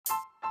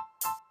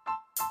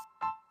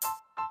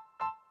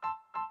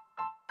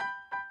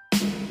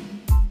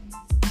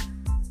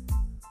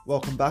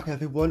Welcome back,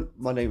 everyone.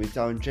 My name is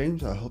Darren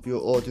James. I hope you're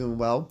all doing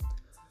well.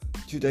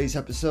 Today's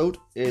episode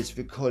is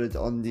recorded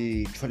on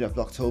the 20th of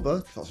October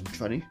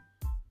 2020.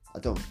 I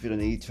don't feel a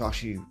need to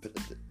actually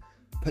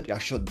put the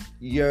actual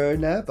year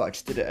in there, but I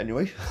just did it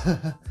anyway.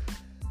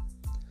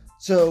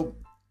 So,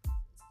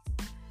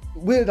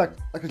 we're like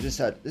I just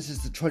said, this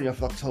is the 20th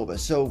of October,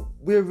 so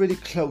we're really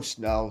close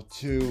now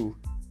to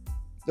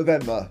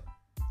November.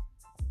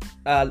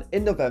 And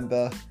in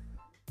November,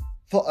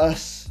 for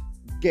us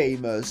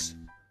gamers,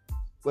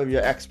 whether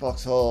you're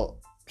Xbox or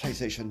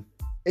PlayStation,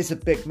 it's a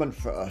big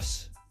month for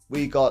us.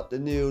 We got the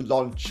new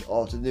launch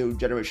of the new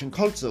generation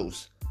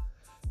consoles.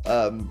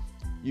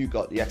 You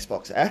got the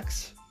Xbox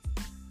X,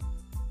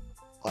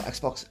 or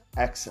Xbox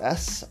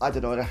XS, I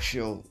don't know an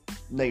actual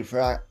name for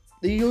that.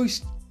 They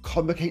always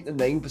complicate the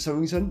name for some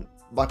reason,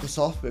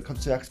 Microsoft, when it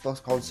comes to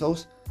Xbox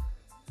consoles.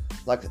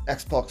 Like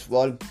Xbox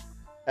One,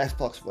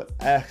 Xbox One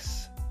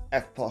S,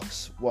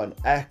 Xbox One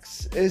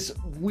X is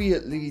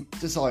weirdly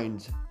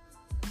designed.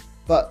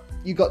 But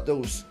you got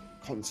those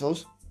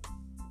consoles,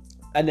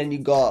 and then you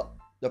got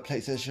the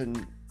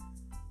PlayStation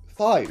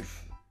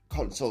 5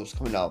 consoles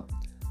coming out.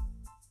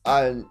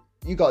 And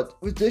you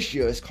got, with this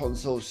year's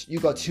consoles, you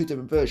got two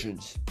different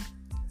versions.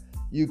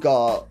 You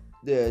got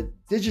the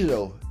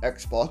digital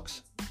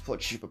Xbox for a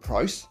cheaper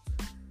price,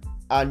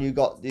 and you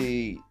got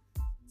the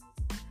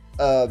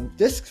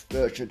disc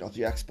version of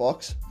the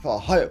Xbox for a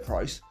higher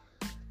price,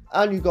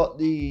 and you got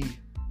the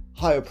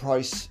higher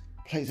price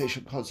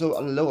PlayStation console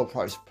and a lower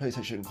price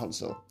PlayStation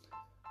console.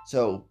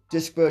 So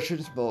disc version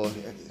is more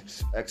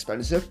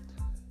expensive.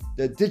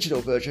 The digital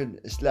version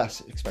is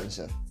less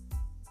expensive.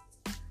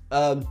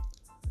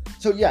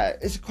 So yeah,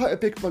 it's quite a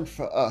big month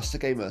for us, the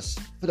gamers.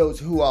 For those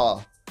who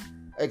are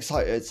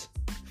excited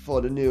for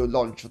the new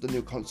launch of the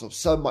new console,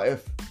 some might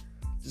have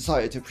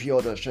decided to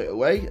pre-order straight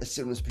away as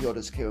soon as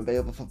pre-orders came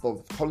available for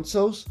both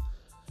consoles.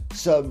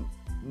 Some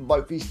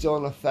might be still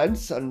on the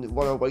fence and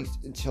want to wait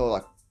until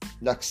like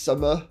next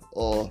summer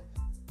or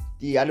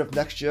the end of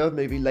next year,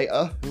 maybe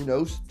later, who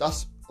knows.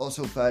 That's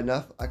also fair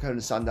enough, I can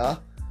understand that.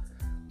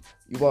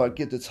 You want to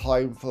give the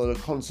time for the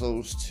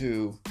consoles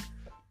to,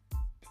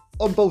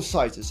 on both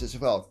sides as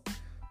well,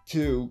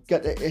 to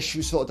get the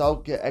issues sorted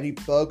out, get any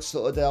bugs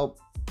sorted out,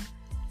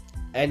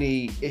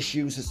 any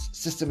issues,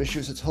 system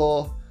issues at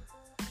all.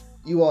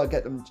 You want to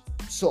get them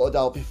sorted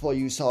out before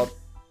you start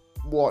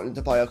wanting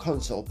to buy a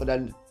console, but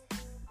then,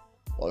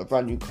 or a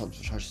brand new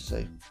console, I should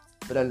say.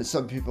 But then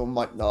some people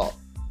might not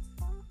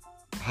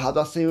have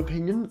that same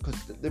opinion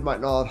because they might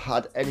not have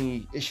had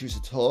any issues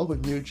at all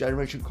with new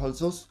generation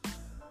consoles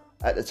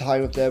at the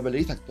time of their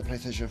release, like the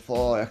PlayStation 4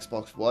 or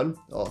Xbox One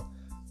or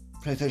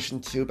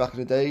PlayStation 2 back in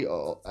the day,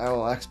 or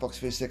Xbox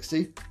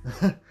 360.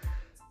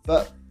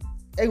 But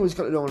everyone's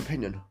got their own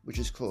opinion, which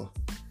is cool.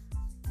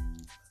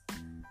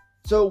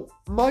 So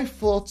my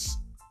thoughts,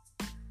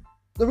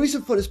 the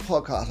reason for this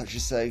podcast, I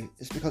should say,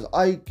 is because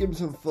I give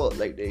some thought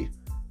lately.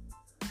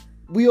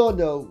 We all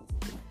know,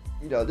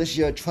 this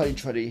year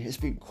 2020 has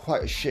been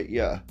quite a shit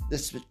year.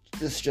 Let's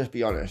just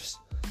be honest.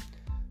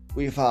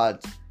 We've had,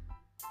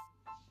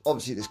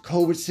 obviously, this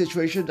COVID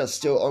situation that's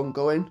still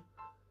ongoing.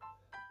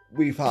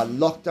 We've had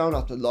lockdown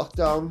after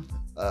lockdown.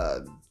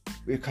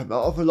 We've come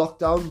out of a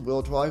lockdown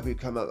worldwide. We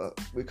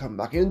come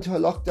back into a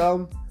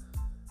lockdown.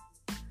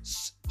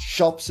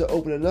 Shops are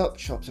opening up.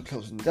 Shops are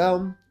closing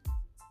down.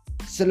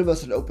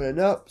 Cinemas are opening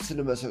up.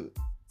 Cinemas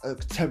are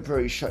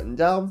temporarily shutting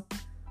down.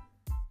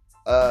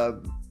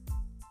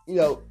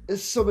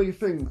 There's so many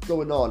things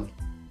going on,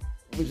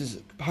 which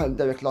is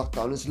pandemic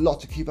lockdown. There's a lot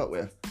to keep up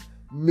with.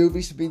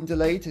 Movies have been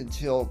delayed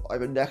until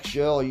either next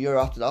year or year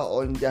after that,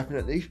 or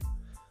indefinitely.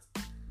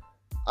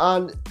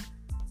 And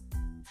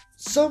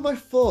some of my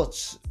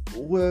thoughts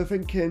were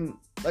thinking,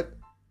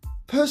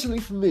 personally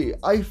for me,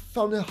 I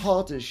found it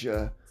hard this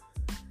year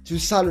to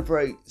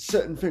celebrate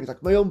certain things,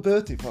 like my own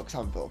birthday, for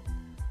example.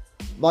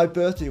 My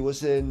birthday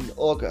was in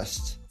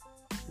August,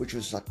 which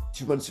was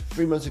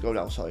 3 months ago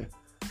now, sorry.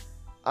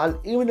 And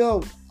even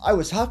though I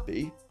was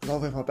happy, because I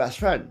was with my best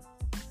friend,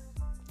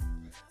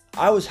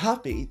 I was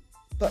happy,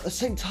 but at the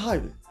same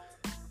time,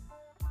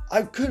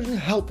 I couldn't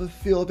help but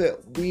feel a bit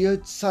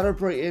weird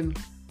celebrating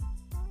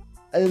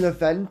an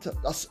event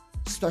that's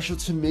special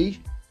to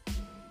me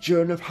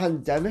during a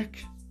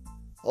pandemic,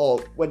 or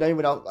when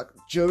anyone else,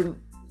 during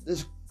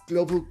this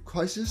global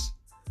crisis.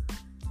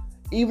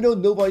 Even though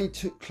nobody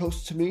too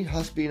close to me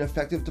has been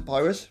affected with the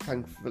virus,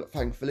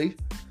 thankfully,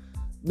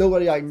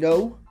 nobody I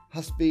know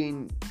has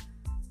been.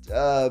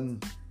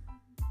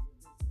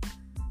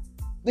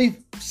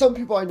 Some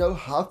people I know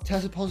have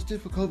tested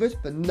positive for COVID,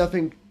 but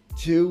nothing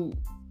too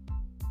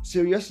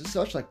serious as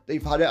such.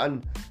 They've had it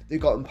and they've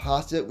gotten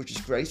past it, which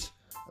is great.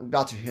 I'm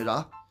glad to hear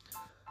that.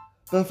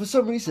 But for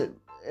some reason,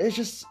 it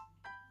just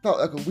felt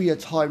like a weird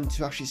time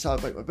to actually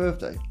celebrate my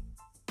birthday.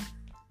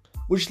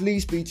 Which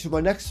leads me to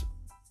my next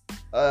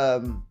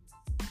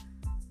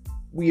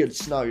weird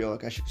scenario, I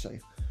guess you could say.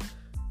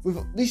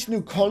 With these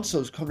new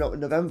consoles coming out in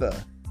November,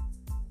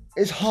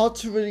 it's hard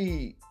to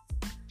really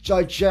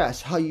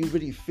digest how you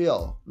really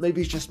feel.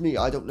 Maybe it's just me,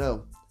 I don't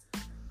know.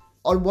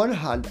 on one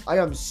hand, I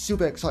am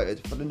super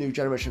excited for the new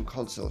generation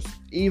consoles.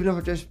 Even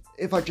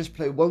if I just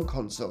play one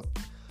console,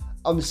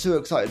 I'm so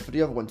excited for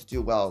the other one to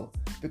do well,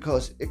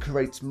 because it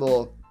creates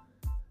more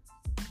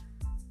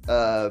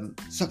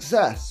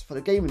success for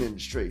the gaming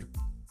industry.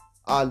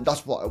 And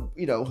that's what,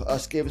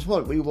 us gamers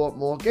want. We want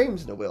more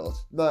games in the world.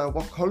 No matter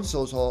what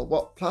consoles or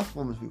what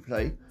platforms we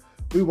play,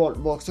 we want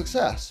more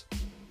success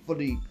for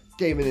the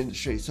gaming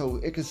industry, so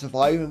it can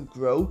survive and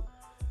grow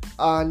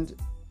and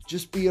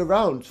just be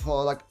around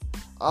for like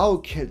our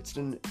kids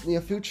in the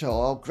near future,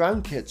 or our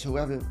grandkids,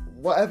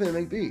 whatever it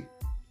may be.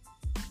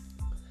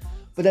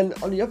 But then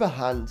on the other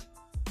hand,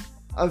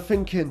 I'm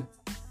thinking,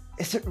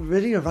 is it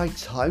really the right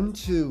time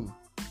to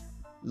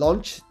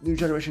launch new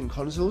generation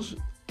consoles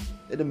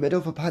in the middle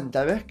of a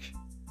pandemic?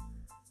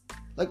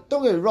 Like,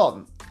 don't get me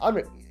wrong,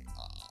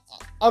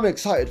 I'm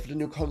excited for the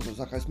new consoles,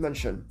 like I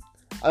mentioned,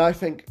 and I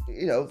think,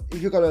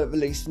 if you're gonna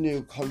release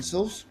new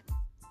consoles,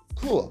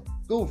 cool,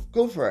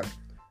 go for it.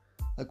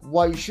 Like,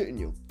 why shouldn't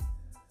you?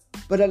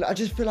 But then I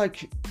just feel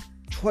like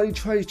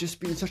 2020 has just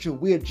been such a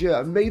weird year,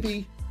 and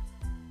maybe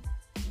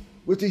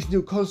with these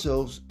new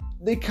consoles,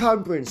 they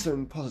can bring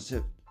something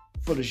positive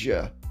for this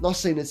year. Not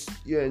saying this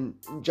year in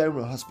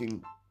general has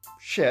been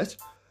shit.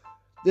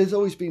 There's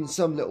always been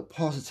some little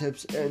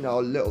positives in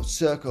our little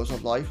circles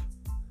of life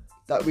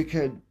that we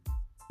can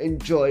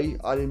enjoy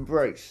and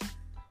embrace.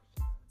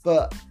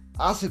 But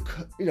as a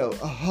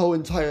whole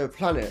entire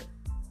planet,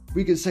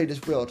 we can say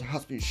this world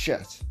has been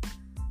shit,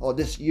 or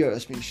this year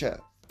has been shit.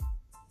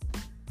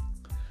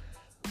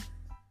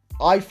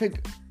 I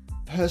think,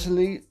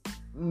 personally,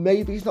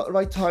 maybe it's not the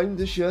right time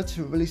this year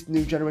to release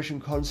new generation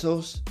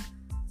consoles.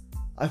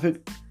 I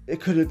think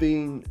it could have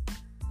been,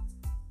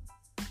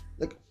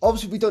 like,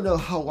 obviously we don't know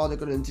how well they're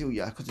going to do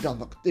yet, because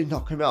they've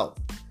not come out.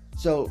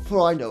 So, for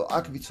all I know,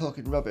 I could be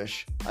talking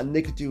rubbish, and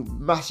they could do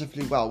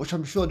massively well, which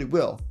I'm sure they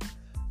will.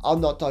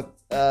 I'm not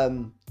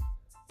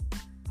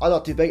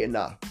debating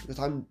that, because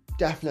I'm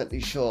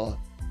definitely sure,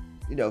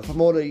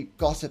 from all the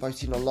gossip I've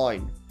seen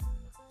online,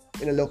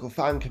 in the local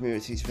fan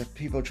communities, with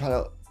people trying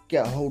to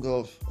get a hold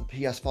of a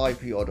PS5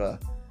 pre-order,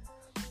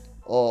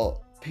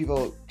 or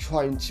people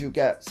trying to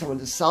get someone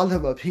to sell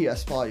them a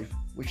PS5,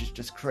 which is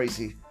just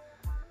crazy.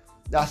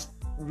 That's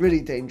really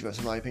dangerous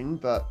in my opinion,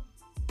 but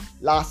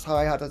last time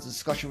I had a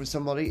discussion with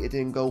somebody, it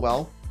didn't go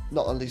well.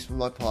 Not at least from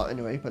my part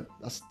anyway, but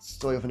that's the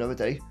story of another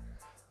day.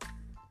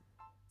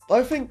 But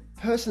I think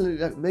personally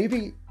that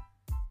maybe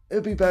it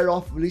would be better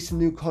off releasing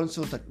new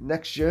consoles like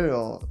next year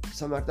or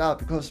something like that,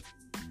 because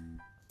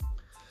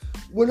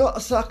we're not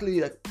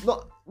exactly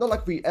not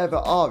like we ever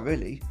are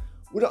really.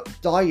 We're not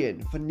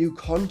dying for new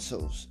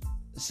consoles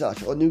as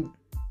such, or new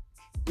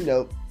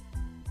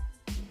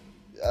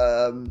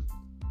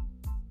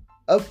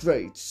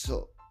upgrades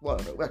or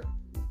whatever.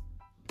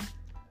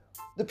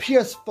 The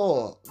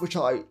PS4, which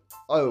I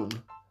own,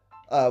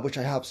 my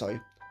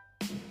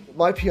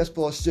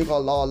PS4 still got a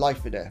lot of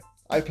life in it.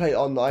 I play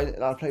online,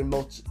 and I play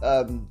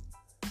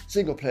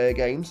single player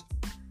games,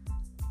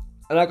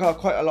 and I got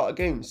quite a lot of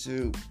games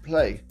to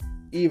play.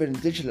 Even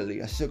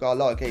digitally, I still got a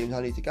lot of games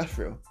I need to get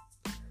through.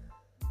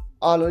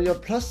 And on your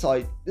plus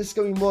side, there's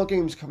going to be more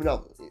games coming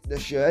out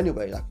this year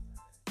anyway. Like,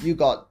 you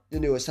got the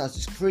new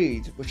Assassin's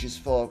Creed, which is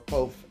for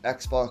both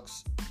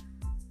Xbox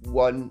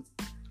One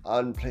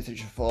and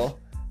PlayStation 4,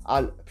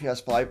 and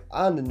PS5,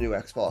 and the new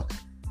Xbox.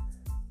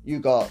 You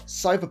got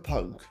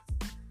Cyberpunk,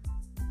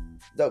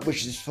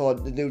 which is for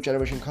the new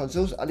generation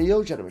consoles and the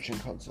old generation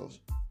consoles.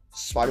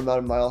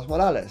 Spider-Man Miles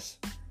Morales,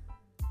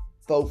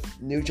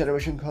 both new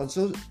generation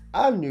consoles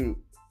and new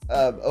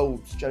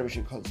old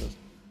generation consoles.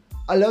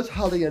 I loved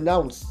how they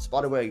announced,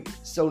 by the way,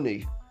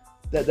 Sony,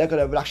 that they're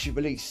going to actually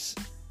release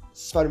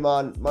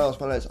Spider-Man Miles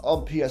Morales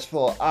on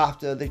PS4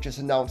 after they just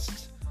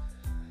announced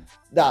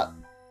that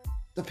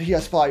the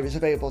PS5 is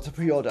available to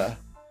pre-order.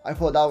 I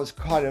thought that was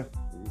kind of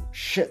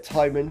shit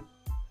timing,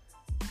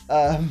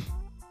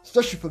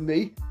 especially for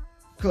me,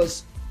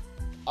 because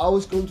I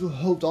was going to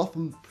hold off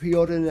on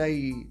pre-ordering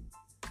a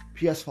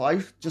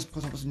PS5 just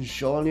because I wasn't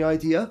sure on the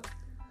idea.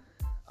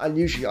 And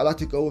usually I like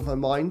to go with my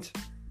mind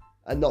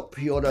and not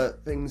pre-order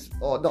things,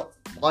 or not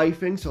buy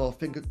things, or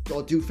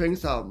do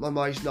things that my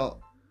mind's not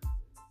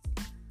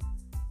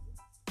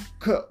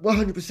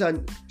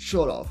 100%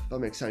 sure of, if that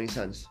makes any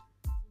sense.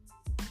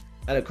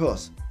 And of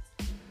course,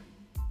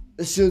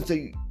 as soon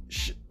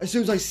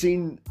as I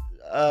seen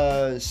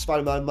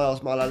Spider-Man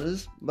Miles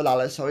Morales,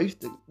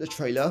 the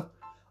trailer,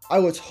 I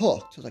was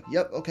hooked. I was like,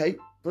 yep, okay,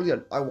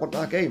 brilliant, I want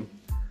that game.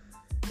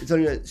 It's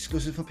only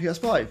exclusive for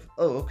PS5.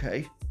 Oh,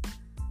 okay.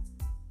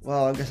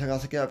 Well, I guess I got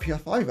to get a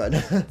PS5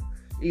 then.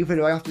 Even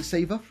though I have to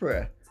save up for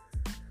it.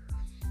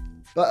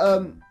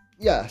 But,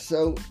 yeah,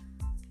 so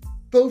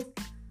both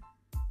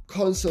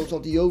consoles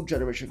of the old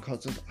generation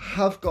consoles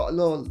have got a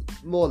lot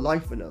more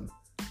life in them.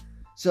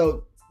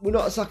 So we're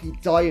not exactly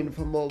dying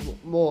for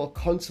more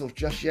consoles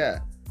just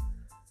yet.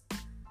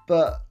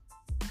 But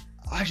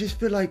I just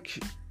feel like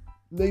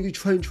maybe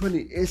 2020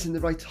 isn't the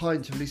right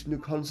time to release new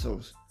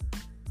consoles.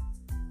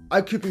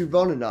 I could be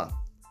wrong in that.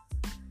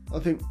 I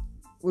think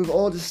with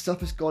all this stuff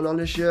that's gone on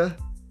this year,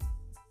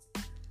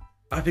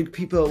 I think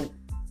people,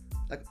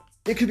 like,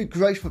 it could be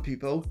great for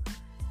people,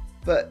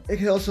 but it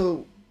can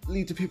also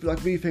lead to people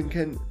like me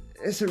thinking,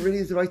 is it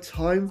really the right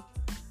time?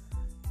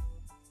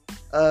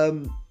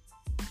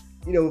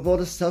 With all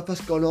the stuff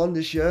that's gone on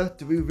this year,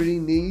 do we really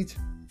need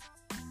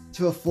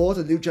to afford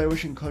a new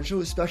generation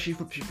console, especially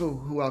for people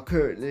who are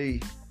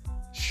currently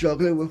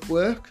struggling with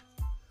work,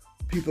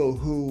 people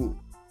who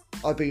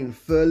are being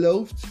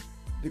furloughed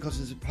because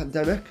of the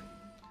pandemic,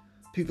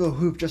 people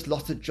who've just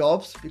lost their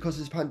jobs because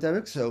of this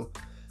pandemic, so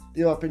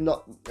they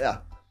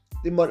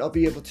might not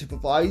be able to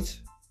provide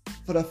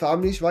for their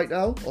families right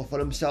now or for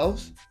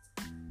themselves.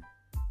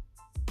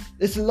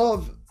 There's a lot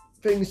of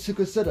things to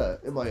consider,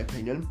 in my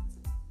opinion.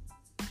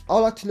 I'd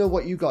like to know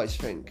what you guys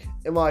think.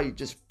 Am I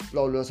just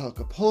blowing this out of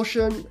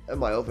proportion?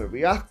 Am I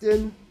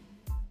overreacting?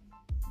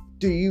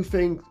 Do you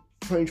think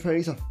 2020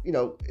 is,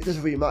 it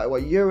doesn't really matter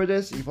what year it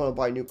is. If you want to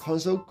buy a new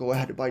console, go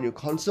ahead and buy a new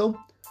console.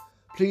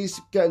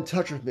 Please get in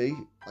touch with me.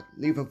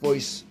 Leave a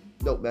voice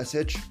note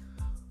message.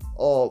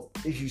 Or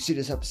if you see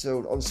this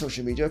episode on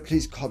social media,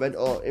 please comment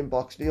or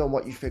inbox me on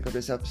what you think of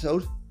this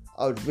episode.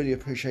 I would really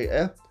appreciate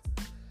it.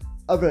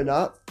 Other than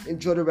that,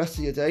 enjoy the rest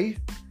of your day.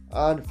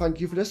 And thank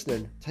you for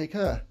listening. Take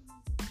care.